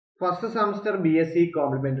First semester B.Sc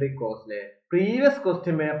Complementary course previous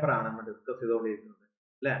question paper ആണ് നമ്മൾ discuss ചെയ്തുകൊണ്ടിരിക്കുന്നത്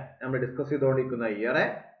അല്ലേ. നമ്മൾ ഡിസ്കസ് ചെയ്തുകൊണ്ടിരിക്കുന്ന ഇയർ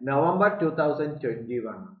നവംബർ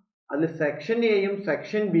 2021. അതിൽ സെക്ഷൻ എയും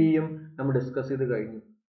സെക്ഷൻ ബിയും നമ്മൾ ഡിസ്കസ് ചെയ്ത് കഴിഞ്ഞു.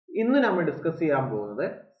 ഇന്ന് നമ്മൾ ഡിസ്കസ് ചെയ്യാൻ പോകുന്നത്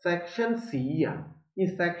സെക്ഷൻ സി ആണ്. ഈ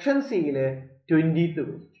സെക്ഷൻ സിയിലെ 20th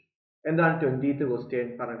ക്വസ്റ്റ്യൻ. എന്താണ് 20th ക്വസ്റ്റ്യൻ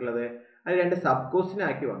പറഞ്ഞിട്ടുള്ളത്? അത് രണ്ട് സബ് ക്വസ്റ്റ്യൻ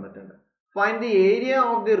ആക്കി വന്നിട്ടുണ്ട്. Find the area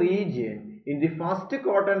of the region in the first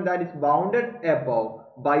quadrant that is bounded above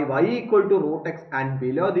by y equal to root x and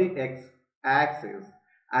below the x axis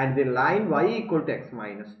and the line y equal to x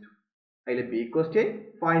minus 2. അതിലെ B question,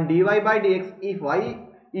 find dy by dx if y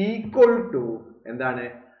equal to എന്താണ്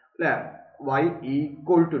അല്ലേ, y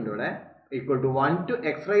equal to equal to 1 to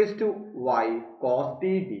x raised to y cos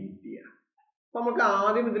t dt. അപ്പോൾ നമുക്ക്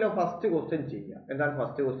ആദ്യം ഇതിലെ first question ചെയ്യാം. എന്താണ്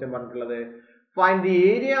first question പറഞ്ഞിട്ടുള്ളത്? Find the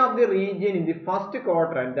area of the region in the first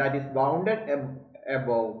quadrant that is bounded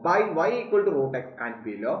above by y equal to root x and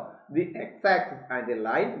below the x-axis and the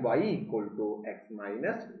line y equal to x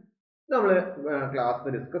minus 2. നമ്മൾ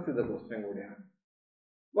ക്ലാസ്സിൽ discuss ചെയ്ത question കൂടിയാണ്.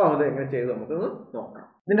 അപ്പോൾ അത് എങ്ങനെ ചെയ്ത് നമുക്കൊന്ന് നോക്കാം.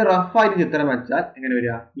 ഇതിന്റെ റഫ് ആയിട്ട് ചിത്രം വെച്ചാൽ എങ്ങനെ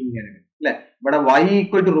വരിക? ഇങ്ങനെ അല്ലെ. ഇവിടെ y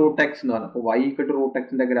equal to root x എന്ന് പറഞ്ഞപ്പോൾ y equal to root x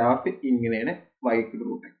ന്റെ ഗ്രാഫ് ഇങ്ങനെയാണ്. y equal to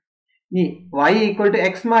root x. ഇനി y equal to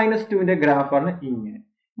x minus 2 ന്റെ ഗ്രാഫാണ് ഇങ്ങനെ.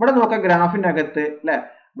 ഇവിടെ നോക്കാം ഗ്രാഫിനകത്ത് അല്ലെ,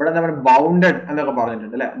 ഇവിടെ നമ്മൾ ബൗണ്ടഡ് എന്നൊക്കെ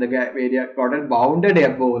പറഞ്ഞിട്ടുണ്ട് അല്ലെ. ഏരിയ ടോട്ടൽ ബൗണ്ടഡ്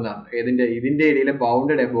എബോവ് എന്നാണ്. ഇതിന്റെ ഏരിയയിലെ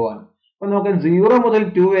ബൗണ്ടഡ് എബോവ് ആണ്. അപ്പൊ നോക്കാം 0 മുതൽ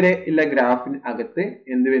 2 വരെ ഉള്ള ഗ്രാഫിന് അകത്ത്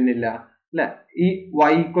എന്ത് വരുന്നില്ല അല്ലെ, ഈ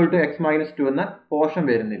y equal to x minus 2 എന്ന പോർഷൻ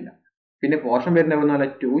വരുന്നില്ല. പിന്നെ പോർഷൻ വരുന്ന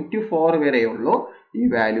 2 to 4 വരെയുള്ളൂ ഈ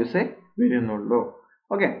വാല്യൂസ് വരുന്നുള്ളൂ.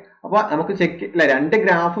 ഓക്കെ, അപ്പൊ നമുക്ക് ചെക്ക് അല്ലെ, രണ്ട്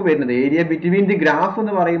ഗ്രാഫ് വരുന്നത് ഏരിയ ബിറ്റ്വീൻ ദി ഗ്രാഫ്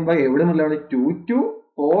എന്ന് പറയുമ്പോൾ എവിടെ നിന്നുള്ളതാണ് 2 to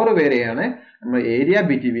 4 വരെയാണ് നമ്മൾ ഏരിയ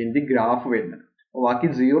ബിറ്റ്വീൻ ദി ഗ്രാഫ് വരുന്നത്. ബാക്കി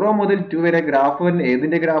 0 മുതൽ 2 വരെ ഗ്രാഫ് വരുന്ന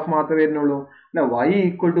ഏതിന്റെ ഗ്രാഫ് മാത്രമേ വരുന്നുള്ളൂ അല്ല, y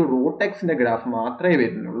ഈക്വൽ ടു റൂട്ട് എക്സിന്റെ ഗ്രാഫ് മാത്രമേ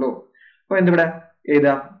വരുന്നുള്ളൂ. അപ്പൊ എന്തിവിടെ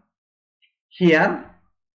ഏതാ here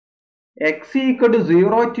x equal to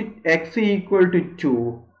 0 to x equal to 2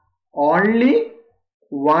 only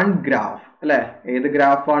one graph അല്ലെ. ഏത്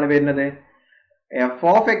ഗ്രാഫാണ് വരുന്നത്? f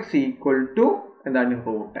of x equal to എന്താണ്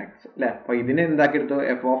റൂട്ട് എക്സ് അല്ലെ. അപ്പൊ ഇതിനെ എന്താക്കി എടുത്തു?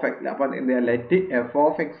 F of X. അപ്പൊ എന്താ let F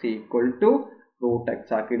of X equal to root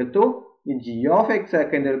X ആക്കി എടുത്തു. ഈ ജി ഓഫ് എക്സ്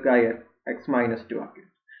ആക്കി എന്തെടുക്കുക? എക്സ് മൈനസ് 2 ആക്കി.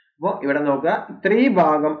 അപ്പൊ ഇവിടെ നോക്കുക, ഇത്രയും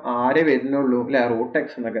ഭാഗം ആരെ വരുന്നുള്ളൂ അല്ലെ, റൂട്ട്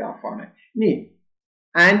എക്സ് എന്ന ഗ്രാഫാണ്. ഇനി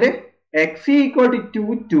and X equal to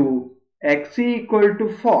 2 to X equal to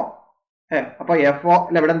 4. അപ്പൊ എഫ് ഓ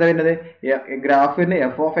ഇവിടെ എന്താ വരുന്നത്? ഗ്രാഫിന്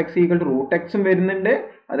F of X equal to root എക്സും വരുന്നുണ്ട്,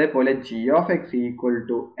 അതേപോലെ G of X equal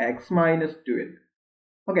to X minus 2 വരുന്നത്.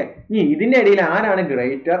 ഓക്കെ, ഇനി ഇതിന്റെ ഇടയിൽ ആരാണ്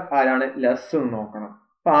ഗ്രേറ്റർ ആരാണ് ലെസ് എന്ന് നോക്കണം.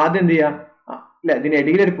 അപ്പൊ ആദ്യം എന്ത് ചെയ്യാം അല്ലെ, ഇതിന്റെ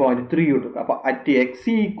ഇടയിൽ ഒരു പോയിന്റ് 3 കിട്ടും. അപ്പൊ അറ്റ് എക്സ്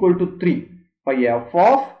ഈക്വൽ ടു 3, അപ്പൊ എഫ്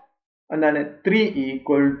ഓഫ് എന്താണ് 3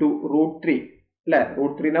 ഈക്വൽ ടു റൂട്ട് 3 അല്ലെ.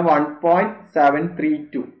 റൂട്ട് 3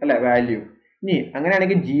 1.732 അല്ലെ വാല്യൂ. ഇനി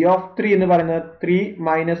അങ്ങനെയാണെങ്കിൽ ജി ഓഫ് 3 എന്ന് പറയുന്നത് 3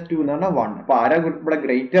 മൈനസ് 2 എന്ന് പറഞ്ഞാൽ 1. അപ്പൊ ആരാ ഇവിടെ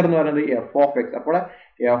ഗ്രേറ്റർ എന്ന് പറയുന്നത്? F of X. അപ്പോൾ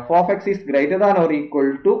F of X is greater than or equal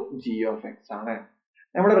to G of X ആണ്.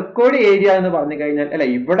 നമ്മുടെ റെക്കോർഡ് ഏരിയ എന്ന് പറഞ്ഞു കഴിഞ്ഞാൽ അല്ലെ,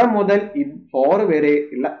 ഇവിടെ മുതൽ 4 വരെ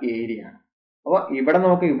ഉള്ള ഏരിയ ആണ്. അപ്പൊ ഇവിടെ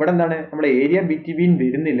നമുക്ക് ഇവിടെ എന്താണ് നമ്മുടെ ഏരിയ ബിറ്റ്വീൻ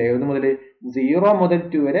വരുന്നില്ല. ഏത് മുതൽ 0 മുതൽ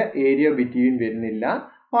 2 വരെ ഏരിയ ബിറ്റ്വീൻ വരുന്നില്ല.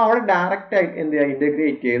 അപ്പൊ അവിടെ ഡയറക്റ്റ് ആയിട്ട് എന്ത് ചെയ്യുക?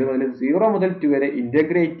 ഇന്റഗ്രേറ്റ് ചെയ്ത് മുതൽ 0 മുതൽ 2 വരെ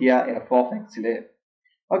ഇന്റഗ്രേറ്റ് ചെയ്യുക എഫ് ഓഫ് എക്സില്.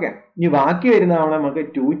 ഓക്കെ, ഇനി ബാക്കി വരുന്നതാണ് നമുക്ക്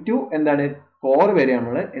 2 to എന്താണ് 4 വരെ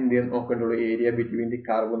നമ്മൾ എന്ത് ചെയ്യാൻ നോക്കേണ്ടുള്ളൂ? ഏരിയ ബിറ്റ്വീൻ ദി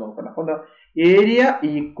കർവ് നോക്കണം. അപ്പൊ എന്താ ഏരിയ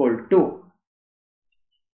ഈക്വൽ ടു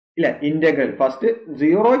ഇല്ല ഇന്റഗ്രൽ ഫസ്റ്റ്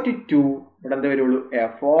 0 to 2 ഇവിടെ എന്താ വരുള്ളൂ?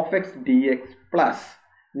 F of X D X plus.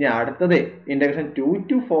 ഇനി അടുത്തത് ഇന്റഗ്രേഷൻ 2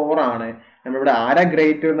 to 4 ആണ്. നമ്മളിവിടെ ആരാ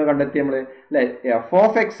ഗ്രേറ്റർ എന്ന് കണ്ടെത്തി നമ്മൾ അല്ലെ, എഫ്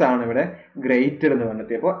ഓഫ് എക്സ് ആണ് ഇവിടെ ഗ്രേറ്റർ എന്ന്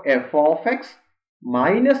കണ്ടെത്തി. അപ്പൊ F of X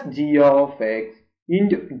minus G of X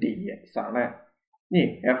into D X ആണ്. ഇനി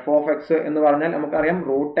എഫ് ഓഫ് എക്സ് എന്ന് പറഞ്ഞാൽ നമുക്കറിയാം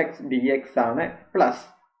റൂട്ട് എക്സ് ഡി എക്സ് ആണ് പ്ലസ്.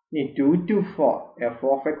 ഇനി 2 to 4 F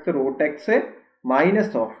of X root X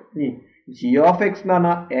minus of ഇനി ജി ഓഫ് എക്സ് എന്ന്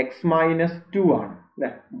പറഞ്ഞാൽ എക്സ് മൈനസ് 2 ആണ് അല്ലെ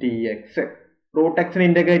ഡി എക്സ്. റൂട്ട് എക്സിന്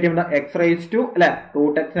ഇന്റഗ്രേറ്റ് ചെയ്യുമ്പോൾ എക്സ് റൈസ് ടു അല്ലെ,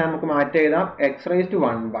 റൂട്ട് എക്സിനെ നമുക്ക് മാറ്റി എഴുതാം എക്സ് റൈസ് ടു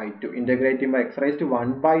 1/2. ഇന്റഗ്രേറ്റ് ചെയ്യുമ്പോൾ X raise to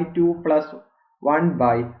 1/2 plus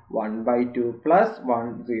 1/1/2 plus 1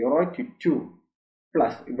 0 to 2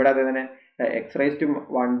 plus ഇവിടെ തന്നെ X raise to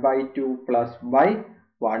 1/2 plus by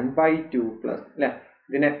 1/2 plus അല്ലെ.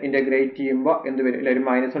 ഇതിനെ ഇന്റഗ്രേറ്റ് ചെയ്യുമ്പോൾ എന്ത് വരും? ഒരു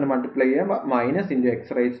മൈനസ് കൊണ്ട് മൾട്ടിപ്ലൈ ചെയ്യുമ്പോൾ minus into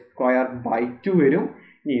X rice square by 2 വരും.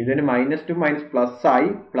 ഇനി ഇതിന് മൈനസ് 2 മൈനസ് പ്ലസ് ആയി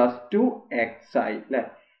പ്ലസ് 2 എക്സ് ആയി അല്ലെ.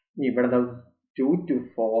 ഇനി ഇവിടെ എന്താ 2 to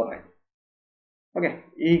 4 ആയി. ഓക്കെ,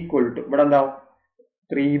 ഈക്വൽ ടു ഇവിടെ എന്താവും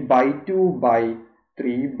 3/2 ബൈ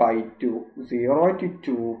 3/2 0 to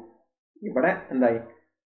 2 ഇവിടെ എന്തായി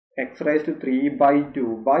x raised to 3 by 2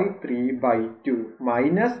 by 3 by 2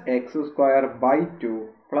 minus x square by 2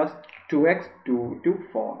 plus 2x 2 to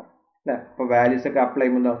 4. അപ്പോൾ വാല്യൂസ് ഒക്കെ അപ്ലൈ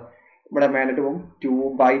ചെയ്യുമ്പോൾ ഇവിടെ മേലോട്ട് പോകും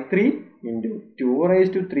 2 by 3 into 2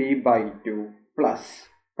 raised to 3 by 2 plus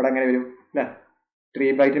ഇവിടെ എങ്ങനെ വരും അല്ലേ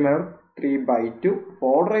 3 by 2 മേലോട്ട് 3 by 2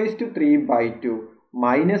 4 raised to 3 by 2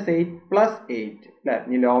 minus 8 plus 8 അല്ലേ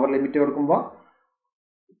ഇനി ലോവർ ലിമിറ്റ് കൊടുക്കുമ്പോൾ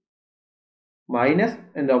minus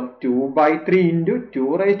എന്താ 2 by 3 into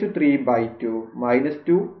 2 raised to 3 by 2 minus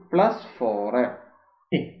 2 plus 4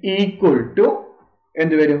 equal to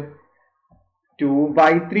എന്ത് വരും 2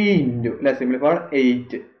 by 3 into അല്ലെ സിംപ്ലിഫൈ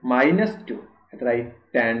 8 minus 2 എത്രയായി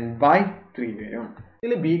 10 by 3 വരും.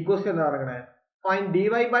 ഇതിൽ ബി ക്വസ്റ്റ്യൻ എന്താ പറയണേ find dy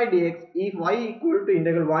by dx if y equal to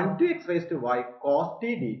integral 1 to x raised to y cos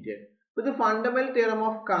t dt. ഇത് fundamental theorem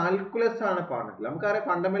of calculus ആണ് പറഞ്ഞിട്ടുള്ളത്. നമുക്കറിയാം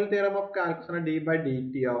ഫണ്ടമെന്റൽ തിയറം ഓഫ് കാൽക്കുലസ് ആണ് d by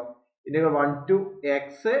dt of integral 1 to x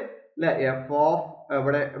അല്ലെ f of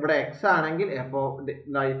ഇവിടെ x ആണെങ്കിൽ f of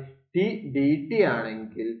t dt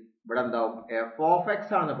ആണെങ്കിൽ ഇവിടെ എന്താവും f ഓഫ് x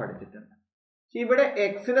ആണ് പഠിച്ചിട്ടുണ്ട്. ഇവിടെ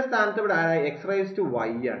x ന്റെ സ്ഥാനത്ത് ഇവിടെ ആരായി x raised to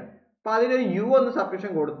y ആണ്. അപ്പൊ അതിനൊരു u എന്ന്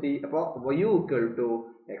സബ്സ്റ്റിറ്റ്യൂഷൻ കൊടുത്തി. അപ്പോൾ u equal to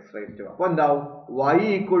x raised to അപ്പോൾ എന്താവും y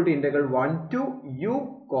equal to integral 1 to u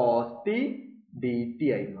cos t dt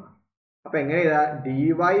ആയി മാറും. അപ്പൊ എങ്ങനെ എഴുതാ dy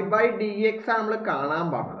by dx ആണ് നമ്മൾ കാണാൻ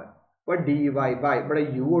പറഞ്ഞത്. അപ്പൊ dy by ഇവിടെ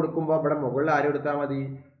u കൊടുക്കുമ്പോൾ ഇവിടെ മുകളിൽ ആര് കൊടുത്താൽ മതി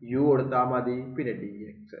u കൊടുത്താൽ മതി പിന്നെ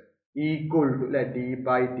dx equal to അല്ലെ d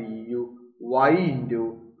by du y into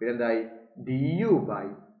പിന്നെ എന്തായി du by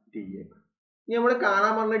dx. ഇനി നമ്മൾ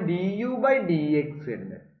കാണാൻ പറഞ്ഞ du by dx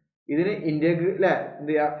ഉണ്ട്. ഇതിന് ഇന്റഗ്രൽ അല്ലെ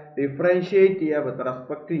എന്ത് ചെയ്യാ ഡിഫറൻഷിയേറ്റ് ചെയ്യാ വിത്ത്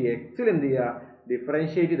റെസ്പെക്ട് ടു എക്സിൽ എന്ത് ചെയ്യാ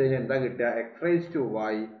ഡിഫറൻഷിയേറ്റ് ചെയ്ത് എന്താ കിട്ടുക x raised to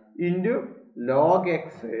y into log x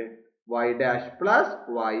y dash plus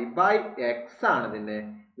y by x ആണ് ഇതിന്റെ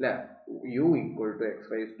അല്ലെ u equal to x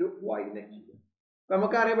raised to y നെ ചെയ്യും.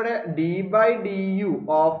 നമുക്കറിയാം ഇവിടെ d by du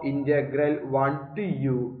of integral 1 to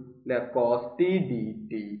u അല്ലെ cos t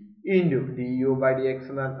dt into du by dx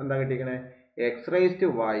എന്താ കിട്ടിയിരിക്കണേ x raised to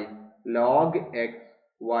y log x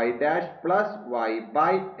y dash plus y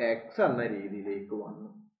by x എന്ന രീതിയിലേക്ക് വന്നു.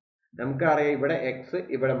 നമുക്കറിയാം ഇവിടെ x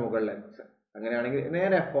ഇവിടെ മുകളിൽ x അങ്ങനെയാണെങ്കിൽ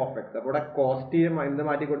നേരെ f of x. അപ്പോൾ ഇവിടെ cos t എന്ത്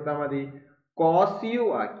മാറ്റി കൊടുത്താൽ മതി cos u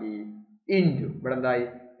ആക്കി into ഇവിടെ എന്തായി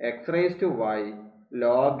x raised to y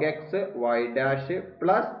log x y dash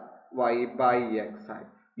plus y by x ആയി.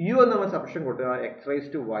 u എന്ന് നമ്മൾ സബ്സ്റ്റിറ്റ്യൂഷൻ കൊടുത്താൽ x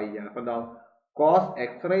raised to y ആണ്. അപ്പോൾ എന്താവും cos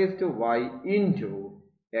x raised to y into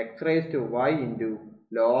x raised to y into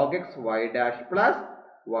log x y dash plus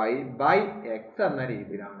y by x എന്ന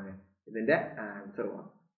രീതിയിലാണ് ഇതിന്റെ ആൻസർ വന്നത്.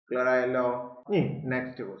 ക്ലിയർ ആയല്ലോ. ഇനി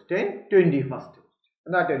നെക്സ്റ്റ് ക്വസ്റ്റ്യൻ 21st ക്വസ്റ്റ്യൻ.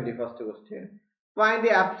 എന്താ 21st question find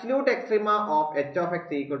the absolute extrema of h of x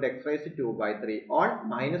equal to x raised to 2 by 3 on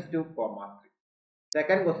minus 2, 3.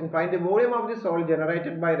 Second question, find the volume of the solid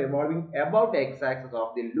generated by revolving about x axis of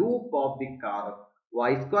the loop of the curve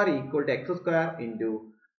y square equal to x square into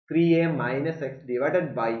 3a minus x divided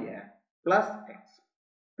by a plus x.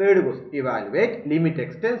 Third question, evaluate limit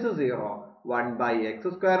x tends to 0 1 by x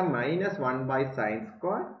square minus 1 by sin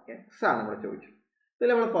square x ആണ് നമ്മൾ ചോദിച്ചത്. ഇതിൽ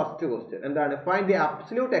നമ്മൾ first question എന്താണ് find the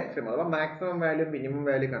absolute extreme അഥവാ maximum value minimum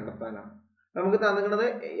value കണ്ടെത്താനാണ്. നമുക്ക് തന്നിരിക്കുന്നത്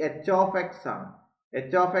h of x ആണ്.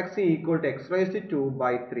 h of x equal to x raised to 2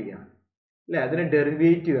 by 3 ആണ് അല്ലെ. അതിന്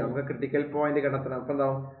ഡെറിവേറ്റീവ് നമുക്ക് ക്രിട്ടിക്കൽ പോയിന്റ് കണ്ടെത്തണം. അപ്പൊ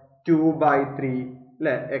എന്താവും 2 by 3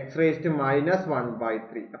 അല്ലെ x raised to minus 1 by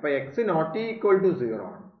 3. അപ്പൊ x നോട്ട് ഈക്വൽ ടു 0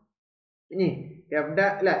 ആണ്. ഇനി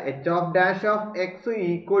h of dash of x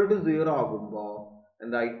equal to 0 ആകുമ്പോ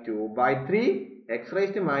എന്തായി 2 by 3 x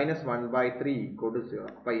raised to minus 1 by 3 equal to 0.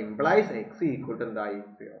 അപ്പൊ implies x equal to എന്തായി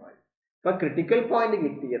 0 ആയി. അപ്പൊ ക്രിട്ടിക്കൽ പോയിന്റ്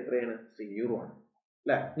കിട്ടി എത്രയാണ് 0 ആണ്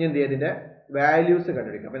അല്ലെ. ഇനി എന്ത് ചെയ്യും ഇതിന്റെ വാല്യൂസ്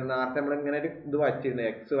കണ്ടുപിടിക്കാം. അപ്പൊ നേരത്തെ നമ്മൾ ഇങ്ങനെ ഒരു ഇത് വരച്ചിരുന്നു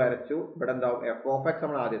x വരച്ചു. ഇവിടെ എന്താവും f of x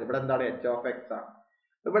നമ്മൾ ആദ്യം ഇവിടെ എന്താണ് h of x ആണ്.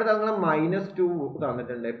 ഇവിടെ നമ്മൾ -2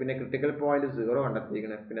 തന്നിട്ടുണ്ട്. പിന്നെ ക്രിട്ടിക്കൽ പോയിന്റ് 0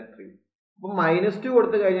 കണ്ടെത്തിയിരിക്കുന്നത് പിന്നെ 3. അപ്പൊ -2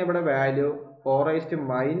 കൊടുത്തു കഴിഞ്ഞാൽ ഇവിടെ വാല്യൂ 4 raised to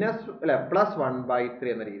minus അല്ലെ പ്ലസ് 1 by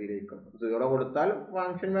 3 എന്ന രീതിയിലേക്ക് 0 കൊടുത്താൽ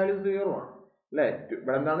ഫംഗ്ഷൻ വാല്യൂ 0 ആണ് അല്ലെ.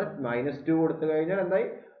 ഇവിടെ എന്താണ് -2 കൊടുത്തു കഴിഞ്ഞാൽ എന്തായി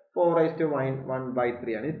 4 raised to 1 by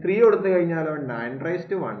 3 ആണ്. 3 കൊടുത്തു കഴിഞ്ഞാലോ 9 raised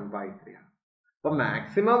to 1 by 3 ആണ്. അപ്പൊ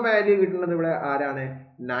മാക്സിമം വാല്യൂ കിട്ടുന്നത് ഇവിടെ ആരാണ്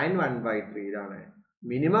 9 1 by 3 ആണ്.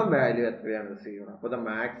 മിനിമം വാല്യൂ എത്രയാണ് 0. അപ്പൊ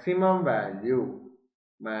മാക്സിമം വാല്യൂ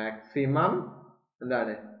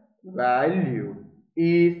എന്താണ് value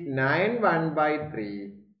is 9 1 by 3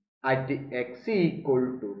 at x equal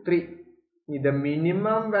to 3. The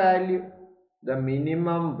minimum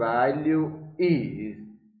value is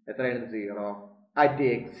എത്രയാണ് 0 at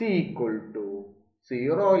x equal to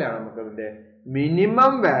 0യിലാണ് നമുക്ക് അതിന്റെ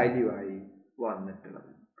മിനിമം വാല്യൂ ആയി വന്നിട്ടുള്ളത്.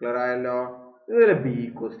 ക്ലിയർ ആയല്ലോ. ഇതുപോലെ ബി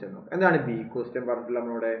ക്വസ്റ്റ്യൻ നോക്കാം. എന്താണ് ബി ക്വസ്റ്റ്യൻ പറഞ്ഞിട്ടുള്ളത്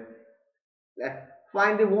നമ്മളോട്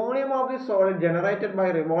Find the volume of the solid generated by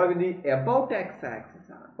revolving the about x-axis.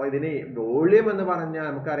 അപ്പോൾ ഇതിന് വോളിയം എന്ന് പറഞ്ഞാൽ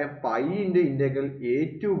നമുക്കറിയാം pi into integral A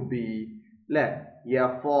to B അല്ലെ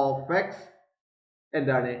എഫ് ഓഫ് എക്സ്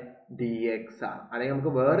എന്താണ് ഡി എക്സ് ആണ്. അല്ലെങ്കിൽ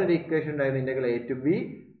നമുക്ക് വേറൊരു ഇക്വേഷൻ ഉണ്ടായിരുന്നു ഇൻ്റഗ്രൽ എ ടു ബി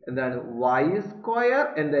എന്താണ് വൈ സ്ക്വയർ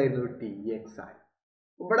എന്തായിരുന്നു ടി എക്സ് ആയി.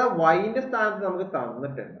 ഇവിടെ വൈൻ്റെ സ്ഥാനത്ത് നമുക്ക്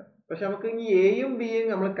തന്നിട്ടുണ്ട്, പക്ഷെ നമുക്ക് ഇനി എയും ബിയും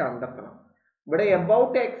നമ്മൾ കണ്ടെത്തണം. ഇവിടെ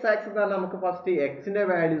എബൌട്ട് എക്സ് ആക്സിസ് എന്ന് പറഞ്ഞാൽ നമുക്ക് ഫസ്റ്റ് എക്സിന്റെ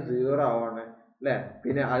വാല്യൂ 0 ആവാണ് അല്ലെ,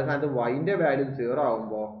 പിന്നെ അത് സ്ഥാനത്ത് വൈൻ്റെ വാല്യൂ 0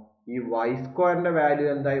 ആവുമ്പോൾ ഈ വൈ സ്ക്വയറിന്റെ വാല്യൂ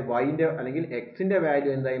എന്തായി വൈൻ്റെ അല്ലെങ്കിൽ എക്സിന്റെ വാല്യൂ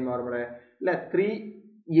എന്തായി മാറും ഇവിടെ അല്ലെ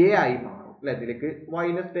 3a ആയി മാറും അല്ലെ. ഇതിലേക്ക്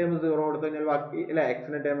വൈൻ്റെ ടേം 0 കൊടുത്തു കഴിഞ്ഞാൽ ബാക്കി അല്ലെ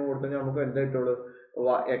എക്സിന്റെ ടേം കൊടുത്തു കഴിഞ്ഞാൽ നമുക്ക് എന്താ കിട്ടുള്ളൂ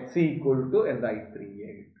എക്സ് ഈക്വൽ ടു എന്തായി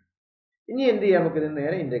 3a കിട്ടും. ഇനി എന്ത് ചെയ്യാം, നമുക്ക് ഇത്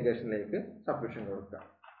നേരെ ഇന്റഗ്രേഷനിലേക്ക് സബ്സ്റ്റിറ്റ്യൂഷൻ കൊടുക്കാം.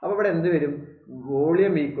 അപ്പൊ ഇവിടെ എന്ത് വരും,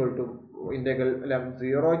 വോളിയം ഈക്വൽ ടു ഇന്റഗ്രൽ അല്ലെ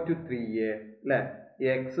 0 to 3a അല്ലെ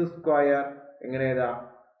എക്സ് സ്ക്വയർ എങ്ങനെ എഴുതാ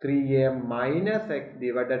 3a minus X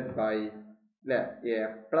divided by അല്ലെ A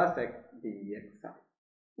plus X D X ആണ്.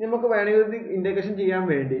 നമുക്ക് വേണമെങ്കിൽ ഇന്റഗ്രേഷൻ ചെയ്യാൻ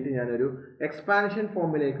വേണ്ടിയിട്ട് ഞാനൊരു എക്സ്പാൻഷൻ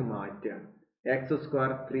ഫോമിലേക്ക് മാറ്റുകയാണ്. എക്സ്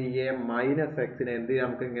സ്ക്വയർ 3a മൈനസ് എക്സിനെ എന്ത് ചെയ്യാം,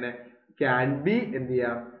 നമുക്ക് ഇങ്ങനെ ക്യാൻ ബി എന്ത്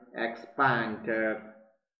ചെയ്യാം എക്സ്പാൻഡഡ്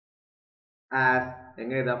ആസ്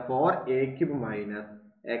എങ്ങനെ എഴുതാം 4a³ minus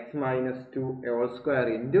X minus 2 whole square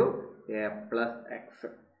into A plus X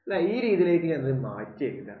അല്ല. ഈ രീതിയിലേക്ക് ഞാൻ മാറ്റി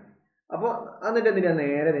എഴുതാം. അപ്പോൾ എന്നിട്ട് എന്തിനാ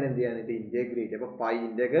നേരെ ഇതിനെ എന്ത് ചെയ്യാൻ ഇന്റഗ്രേറ്റ്. അപ്പോൾ പൈ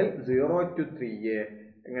ഇന്റഗ്രൽ 0 to 3a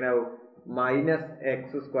എങ്ങനെ ആവും minus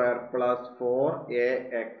X square plus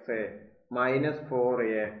 4ax minus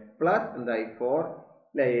 4a plus എന്തായി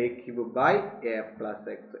 4a³ by A plus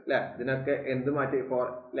X അല്ലെ. ഇതിനൊക്കെ എന്ത് മാറ്റി 4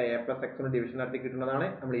 അല്ലെ എ പ്ലസ് എക്സിന് ഡിവിഷൻ നടത്തി കിട്ടുന്നതാണ്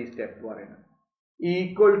നമ്മൾ ഈ സ്റ്റെപ്പ് പറയുന്നത്.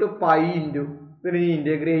 ഈക്വൽ ടു പൈ ഇൻറ്റു ഇതിനെ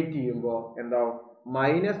ഇന്റഗ്രേറ്റ് ചെയ്യുമ്പോൾ എന്താവും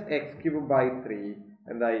മൈനസ് x³ ബൈ 3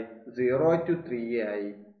 എന്തായി 0 to 3a ആയി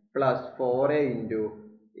plus 4a into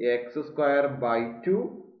X square by 2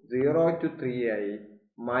 0 to 3a ആയി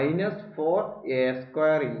minus 4a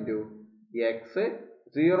square into X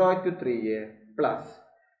 0 to 3a plus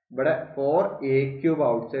ഇവിടെ 4a³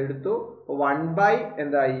 ഔട്ട് സൈഡ് എടുത്തു 1 ബൈ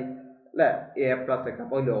എന്തായി അല്ലെ എ പ്ലസ് എക്സ്.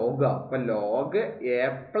 അപ്പോൾ ലോഗ് ആവും. അപ്പൊ ലോഗ് എ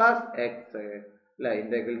പ്ലസ് എക്സ് അല്ലെ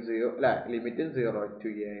ഇന്റഗ്രൽ 0 അല്ലെ ലിമിറ്റ് 0 to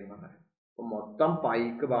a ആയി മാറി. അപ്പൊ മൊത്തം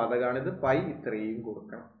പൈക്ക് ബാധകമാണിത്. പൈ ഇത്രയും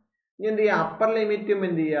കൊടുക്കണം. ഇനി എന്ത് ചെയ്യുക, അപ്പർ ലിമിറ്റും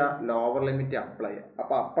എന്ത് ചെയ്യുക ലോവർ ലിമിറ്റ് അപ്ലൈ ചെയ്യുക.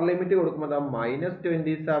 അപ്പൊ അപ്പർ ലിമിറ്റ് കൊടുക്കുമ്പോൾ minus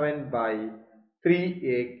 27 by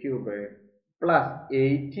 3a³ plus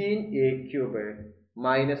 18a³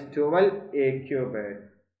 minus 12a³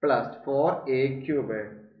 plus 4a³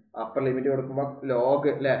 upper limit കൊടുക്കുമ്പോൾ ലോഗ്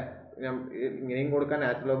അല്ലെ ഇങ്ങനെയും കൊടുക്കാൻ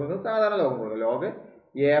നാച്ചുറൽ ലോഗ് കൊടുക്കും, സാധാരണ ലോഗ് കൊടുക്കും. ലോഗ്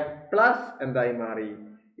എ പ്ലസ് എന്തായി മാറി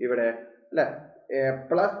ഇവിടെ അല്ലെ എ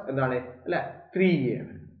പ്ലസ് എന്താണ് അല്ലെ 3a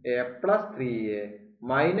ആണ്. A plus 3a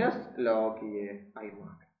minus log A ആയി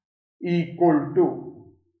മാറി ഈക്വൽ ടു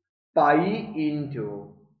പൈ ഇൻറ്റു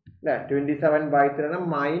അല്ലെ 27 ബൈ 3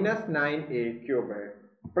 മൈനസ് 9a³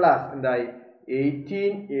 പ്ലസ് എന്തായി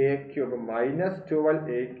 18a³ minus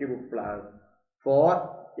 12a³ plus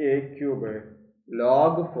 4a³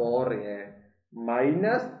 log 4a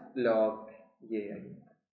minus log A ആയി.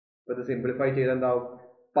 അപ്പൊ ഇത് സിംപ്ലിഫൈ ചെയ്തെന്താവും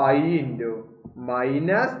പൈ ഇൻറ്റു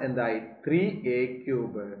മൈനസ് എന്തായി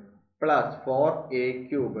 3a³ പ്ലസ്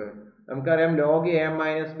 4a³ നമുക്കറിയാം log A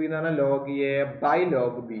minus B എന്ന് പറഞ്ഞാൽ log A by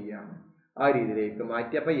log B ആണ്. ആ രീതിയിലേക്ക്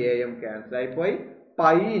മാറ്റി. അപ്പൊ എയും ക്യാൻസൽ ആയി പോയി.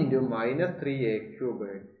 Pi into minus 3a³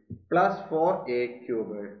 plus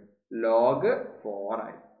 4a³ log 4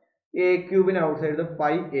 ആയി. a³ out side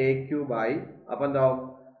pi a³ ആയി. അപ്പൊ എന്താവും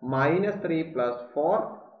മൈനസ് 3 പ്ലസ് 4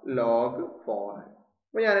 ലോഗ് 4 ആയി.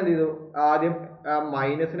 അപ്പൊ ഞാൻ എന്ത് ചെയ്തു, ആദ്യം ആ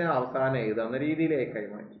മൈനസിനെ അവസാനം എഴുതാവുന്ന രീതിയിലേക്കായി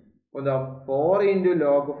മാറ്റി. എന്താ 4 ഇൻറ്റു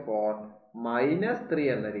ലോഗ് 4 മൈനസ് 3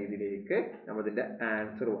 എന്ന രീതിയിലേക്ക് നമ്മൾ ഇതിന്റെ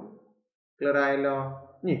ആൻസർ വന്നു. ക്ലിയർ ആയല്ലോ.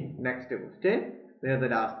 ഇനി നെക്സ്റ്റ് ക്വസ്റ്റ്യൻ, നേരത്തെ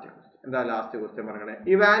ലാസ്റ്റ് ക്വസ്റ്റ്യൻ. എന്താ ലാസ്റ്റ് ക്വസ്റ്റ്യൻ പറയണേ,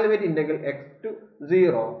 evaluate integral x to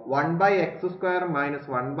 0 1 by X square minus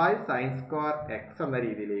 1 by sine square X എന്ന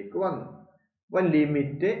രീതിയിലേക്ക് വന്നു. അപ്പൊ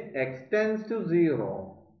limit x tends to 0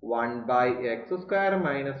 1 by X square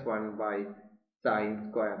minus 1 by sine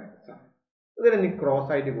square X ആണ്. ഇതിനെ നീ ക്രോസ്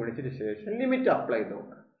ആയിട്ട് ഗുണിച്ചതിന് ശേഷം ലിമിറ്റ് അപ്ലൈ ചെയ്ത്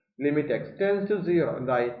നോക്കാം. ലിമിറ്റ് എക്സ് ടെൻസ് ടു 0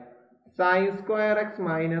 എന്തായി sine square X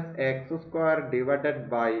minus X square divided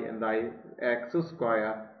by എന്തായി X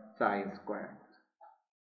square sine square.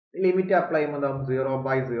 Limit apply ചെയ്യുമ്പോൾ 0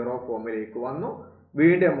 ബൈ 0 ഫോമിലേക്ക് വന്നു.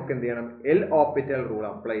 വീണ്ടും നമുക്ക് എന്ത് ചെയ്യണം, എൽ ഹോസ്പിറ്റൽ റൂൾ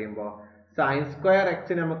അപ്ലൈ ചെയ്യുമ്പോൾ സൈൻ സ്ക്വയർ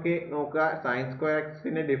എക്സ് നമുക്ക് നോക്കുക. സൈൻ സ്ക്വയർ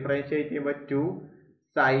എക്സിനെ ഡിഫറൻഷിയേറ്റ് ചെയ്യുമ്പോൾ 2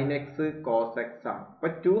 സൈൻ എക്സ് കോസ് എക്സ് ആണ്. അപ്പൊ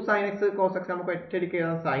 2 സൈൻ എക്സ് കോസ് എക്സ് നമുക്ക് ഒറ്റയടിക്ക്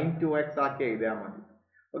എഴുതാം, സൈൻ 2x ആക്കി എഴുതിയാൽ മതി.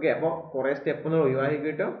 ഓക്കെ, അപ്പോൾ കുറെ സ്റ്റെപ്പ് ഒഴിവാക്കി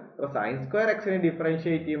കിട്ടും. അപ്പൊ സൈൻ സ്ക്വയർ എക്സിനെ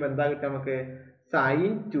ഡിഫറൻഷിയേറ്റ് ചെയ്യുമ്പോൾ എന്താ കിട്ടുക, നമുക്ക്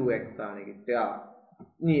സൈൻ 2x ആണ് കിട്ടുക.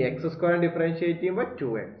 ഇനി എക്സ് സ്ക്വയർ ഡിഫറൻഷിയേറ്റ് ചെയ്യുമ്പോൾ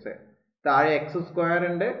 2x. താഴെ എക്സ് സ്ക്വയർ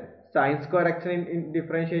ഉണ്ട്, സൈൻ സ്ക്വയർ എക്സിനെ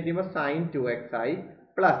ഡിഫറൻഷിയേറ്റ് ചെയ്യുമ്പോൾ സൈൻ 2x ആയി,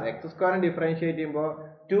 പ്ലസ് എക്സ് സ്ക്വയറിനെ ഡിഫറൻഷിയേറ്റ് ചെയ്യുമ്പോൾ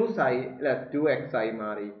 2x ആയി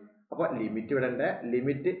മാറി. അപ്പോൾ ലിമിറ്റ് ഇവിടെ ഉണ്ട്,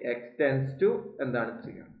 ലിമിറ്റ് എക്സ് ടെൻസ് ടു എന്താണ്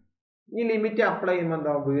 0. ഈ ലിമിറ്റ് അപ്ലൈ ചെയ്യുമ്പോൾ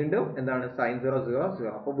എന്താ വീണ്ടും എന്താണ് സൈൻ 0 0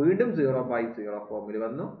 0. അപ്പോൾ വീണ്ടും 0/0 ഫോമിൽ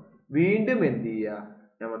വന്നു. വീണ്ടും എന്ത് ചെയ്യുക,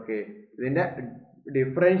 നമുക്ക് ഇതിന്റെ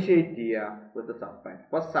ഡിഫറൻഷിയേറ്റ് ചെയ്യുക വിത്ത് സബ്ട്രാക്ട്.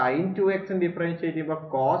 അപ്പോൾ സൈൻ 2x ഡിഫറൻഷിയേറ്റ് ചെയ്യുമ്പോൾ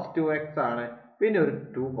കോസ് 2x ആണ്, പിന്നെ ഒരു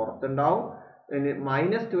 2 പുറത്തുണ്ടാവും.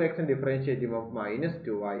 മൈനസ് 2x ഡിഫറൻഷിയേറ്റ് ചെയ്യുമ്പോൾ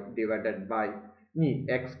 -2y ഡിവൈഡഡ് ബൈ, ഇനി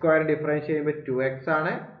എക്സ് സ്ക്വയർ ഡിഫറൻഷിയേറ്റ് ചെയ്യുമ്പോൾ 2x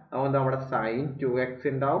ആണ്, അതുകൊണ്ട് നമ്മുടെ സൈൻ 2x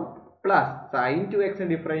ഉണ്ടാവും, പ്ലസ് സൈൻ 2x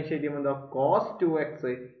ഡിഫറൻഷിയേറ്റ് ചെയ്യുമ്പോൾ എന്താ കോസ് 2x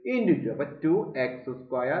ഇൻറ്റു 2. അപ്പോൾ 2x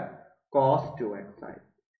സ്ക്വയർ കോസ് 2x ആയി.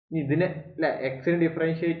 ഇനി ഇതിനെ അല്ലെ എക്സിന്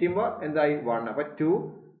ഡിഫറൻഷിയേറ്റ് ചെയ്യുമ്പോൾ എന്തായി 1. അപ്പോൾ 2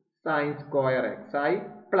 സൈൻ സ്ക്വയർ എക്സ് ആയി,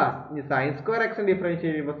 പ്ലസ് ഇനി സൈൻ സ്ക്വയർ എക്സിന്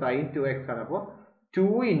ഡിഫറൻഷിയേറ്റ് ചെയ്യുമ്പോൾ സൈൻ 2x ആണ്. അപ്പോൾ 2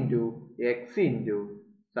 into X into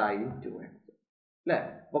sine 2x അല്ലെ.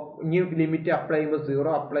 അപ്പോൾ ഇനി ലിമിറ്റ് അപ്ലൈ ചെയ്യുമ്പോൾ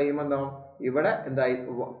 0 അപ്ലൈ ചെയ്യുമ്പോൾ എന്താ ഇവിടെ എന്തായി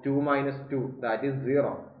 2 - 2 ദാറ്റ് ഈസ്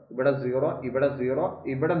 0. ഇവിടെ 0, ഇവിടെ 0,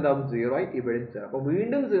 ഇവിടെ എന്താവും 0 ആയി, ഇവിടെ 0. അപ്പോൾ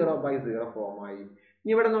വീണ്ടും 0/0 ഫോമായി.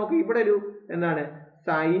 ഇനി ഇവിടെ നോക്ക്, ഇവിടെ ഒരു എന്താണ്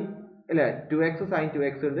സൈൻ അല്ലെ 2x സൈൻ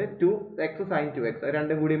 2x ഉണ്ട്, 2x സൈൻ 2x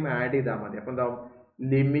രണ്ടും കൂടി ആഡ് ചെയ്താൽ മതി. അപ്പോൾ എന്താവും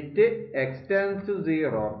ലിമിറ്റ് എക്സ് ടെൻസ് ടു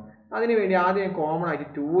 0. അതിന് വേണ്ടി ആദ്യം ഞാൻ കോമൺ ആയിട്ട്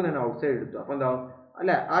 2 ഞാൻ ഔട്ട് സൈഡ് എടുത്തു. അപ്പോൾ എന്താവും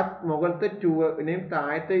അല്ലെ ആ മുകളിലത്തെ 2നെയും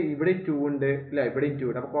താഴത്തെ ഇവിടെ 2 ഉണ്ട് അല്ലെ, ഇവിടെയും 2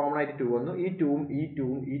 ഉണ്ട്. അപ്പോൾ കോമൺ ആയിട്ട് 2 വന്നു. ഈ 2ഉം ഈ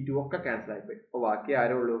 2ഉം ഈ 2 ഒക്കെ ക്യാൻസൽ ആയിപ്പോയി. അപ്പോൾ ബാക്കി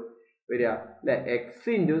ആരേ ഉള്ളൂ വരിക അല്ലെ എക്സ്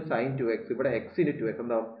ഇൻറ്റു സൈൻ 2x. ഇവിടെ എക്സ് ഇൻറ്റു 2x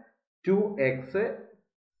എന്താവും 2x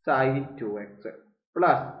സൈൻ 2x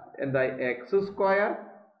പ്ലസ് എന്തായി എക്സ് സ്ക്വയർ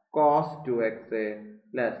കോസ് 2x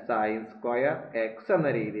അല്ലെ സൈൻ സ്ക്വയർ എക്സ് എന്ന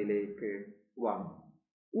രീതിയിലേക്ക് വന്നു.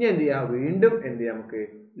 ഇനി എന്ത് ചെയ്യാം, വീണ്ടും എന്ത് ചെയ്യാം, നമുക്ക്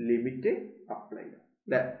ലിമിറ്റ് അപ്ലൈ ചെയ്യാം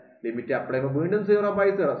അല്ലെ. ലിമിറ്റ് അപ്ലൈ ചെയ്യുമ്പോൾ വീണ്ടും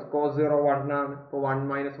 0/0 കോസ് 0 1 ആണ്. അപ്പോൾ 1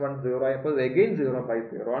 - 1 0 ആയി. അപ്പോൾ അഗൈൻ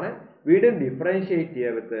 0/0 ആണ്. വീണ്ടും ഡിഫറൻഷിയേറ്റ്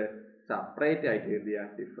ചെയ്യുക വിത്ത് സെപ്പറേറ്റ് ആയിട്ട് എന്ത് ചെയ്യുക,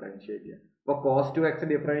 ഡിഫറൻഷിയേറ്റ് ചെയ്യുക. അപ്പോൾ കോസ് 2x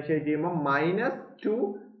ഡിഫറൻഷിയേറ്റ് ചെയ്യുമ്പോൾ -2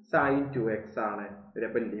 സൈൻ 2x ആണ്.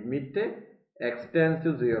 അപ്പോൾ limit x tends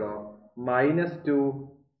to 0 -2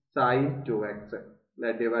 sign 2x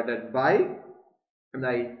divided by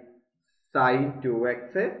എന്തായി sign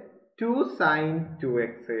 2x 2 sign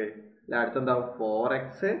 2x അടുത്തെന്താവും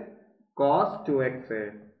 4x cos 2x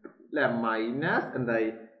അല്ലെ മൈനസ് എന്തായി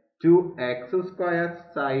 2x square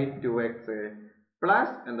sine 2x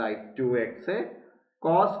plus എന്തായി 2x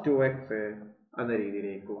കോസ് 2x എന്ന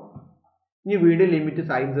രീതിയിലേക്ക് വന്നു. ഇനി വീണ്ടും ലിമിറ്റ്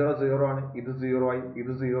സൈൻ 0 0 ആണ്. ഇത് 0 ആയി,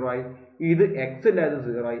 ഇത് 0 ആയി, ഇത് എക്സ് ഉണ്ടായത്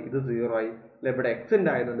 0 ആയി, ഇത് 0 ആയി അല്ലെ, ഇവിടെ എക്സ്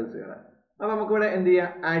ഉണ്ടായതുകൊണ്ട് 0 ആയി. അപ്പൊ നമുക്ക് ഇവിടെ എന്ത്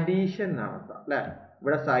ചെയ്യാം, അഡീഷൻ നടത്താം അല്ലെ.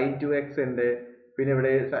 ഇവിടെ സൈൻ 2x ഉണ്ട്, പിന്നെ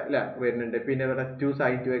ഇവിടെ അല്ല വരുന്നുണ്ട്, പിന്നെ ഇവിടെ 2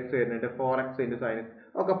 സൈൻ 2x വരുന്നുണ്ട്, 4x ഇൻറ്റു സൈൻ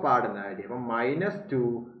ഒക്കെ പാടുന്ന ആഡ് ചെയ്യും. അപ്പം -2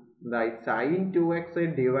 എന്തായി സൈൻ 2x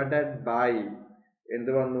ഡിവൈഡഡ് ബൈ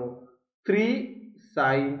എന്ത് വന്നു 3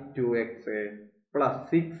 സൈൻ 2x പ്ലസ്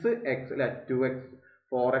 6x അല്ലെ 2x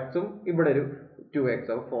 4xും ഇവിടെ ഒരു 2x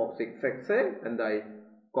 6x എന്തായി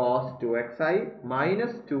കോസ് 2x ആയി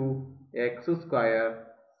 -2 എക്സ് സ്ക്വയർ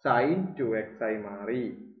സൈൻ 2x ആയി മാറി.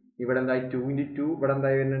 ഇവിടെ എന്തായി 2 × 2 ഇവിടെ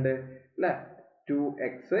എന്തായി വരുന്നുണ്ട് അല്ലെ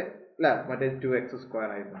 2x അല്ലെ മറ്റേ 2x സ്ക്വയർ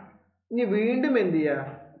ആയി മാറി. ഇനി വീണ്ടും എന്ത്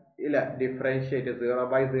ചെയ്യുക ഇല്ല ഡിഫറൻഷിയേറ്റ്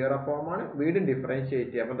 0/0 ഫോം ആണ്. വീണ്ടും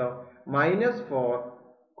ഡിഫറൻഷിയേറ്റ് ചെയ്യുക. അപ്പോൾ എന്താ -4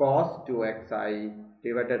 കോസ് 2x ആയി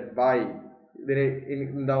ഡിവൈഡഡ് ബൈ ഇതിന്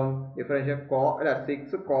എന്താവും ഡിഫറൻഷിയേറ്റ്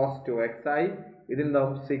 6 കോസ് 2x ആയി.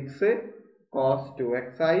 ഇതിനെന്താവും 6 കോസ് 2x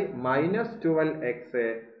ആയി -12x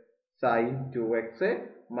sign 2x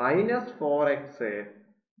 -4x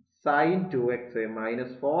sign 2x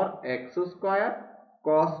 -4x square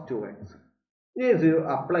cos 2x. ഇനി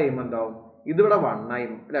അപ്ലൈ ചെയ്യുമ്പോൾ എന്താവും ഇതിവിടെ 1 ആയി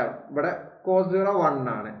അല്ലെ. ഇവിടെ കോസ് 0 1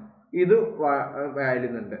 ആണ്, ഇത് വാല്യൂ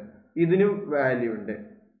ഉണ്ട്, ഇതിന് വാല്യൂ ഉണ്ട്,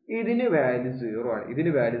 ഇതിന് വാല്യൂ 0 ആണ്,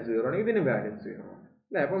 ഇതിന് വാല്യൂ 0 ആണ്, ഇതിന് വാല്യൂ 0 ആണ്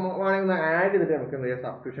അല്ലെ. അപ്പൊ വേണമെങ്കിൽ ആഡ് ചെയ്തിട്ട് നമുക്ക് എന്ത് ചെയ്യാം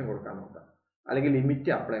സബ്സ്റ്റിറ്റ്യൂഷൻ കൊടുക്കാൻ നോക്കാം. അല്ലെങ്കിൽ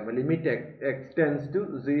ലിമിറ്റ് അപ്ലൈ ചെയ്യുമ്പോൾ ലിമിറ്റ് എക്സ് ടെൻസ് ടു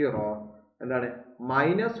 0 എന്താണ്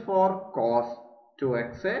 -4 കോസ്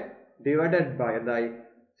 2x ഡിവൈഡഡ് ബൈ എന്തായി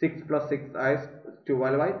 6 + 6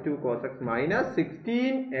 12/2 cos x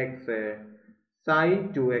 -16x sin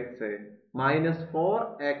 2x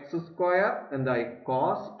 -4x square എന്തായി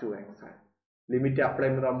cos 2x ആയി. ലിമിറ്റ് അപ്ലൈ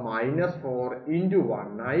ചെയ്യുമ്പോൾ -4 ×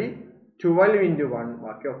 1 ആയി 12 × 1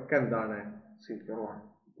 ബാക്കിയൊക്കെ എന്താണ് 0 ആണ്.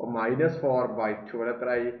 അപ്പോൾ -4/12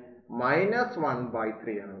 എത്രയായി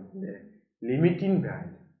 -1/3 ആണ് ഇതിന്റെ ലിമിറ്റിംഗ്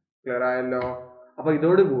വാല്യൂ. ക്ലിയർ ആയല്ലോ. അപ്പൊ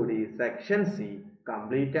ഇതോടുകൂടി സെക്ഷൻ സി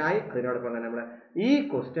കംപ്ലീറ്റ് ആയി. അതിനോടൊപ്പം തന്നെ നമ്മളെ ഈ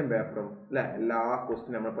ക്വസ്റ്റ്യൻ പേപ്പറും അല്ലെ എല്ലാ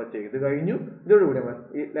ക്വസ്റ്റ്യൻ നമ്മളിപ്പോൾ ചെയ്ത് കഴിഞ്ഞു. ഇതോടുകൂടി നമ്മൾ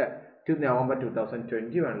November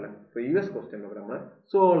 2021 പ്രീവിയസ് ക്വസ്റ്റ്യൻ പേപ്പർ നമ്മൾ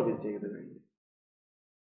സോൾവ് ചെയ്ത് കഴിഞ്ഞു.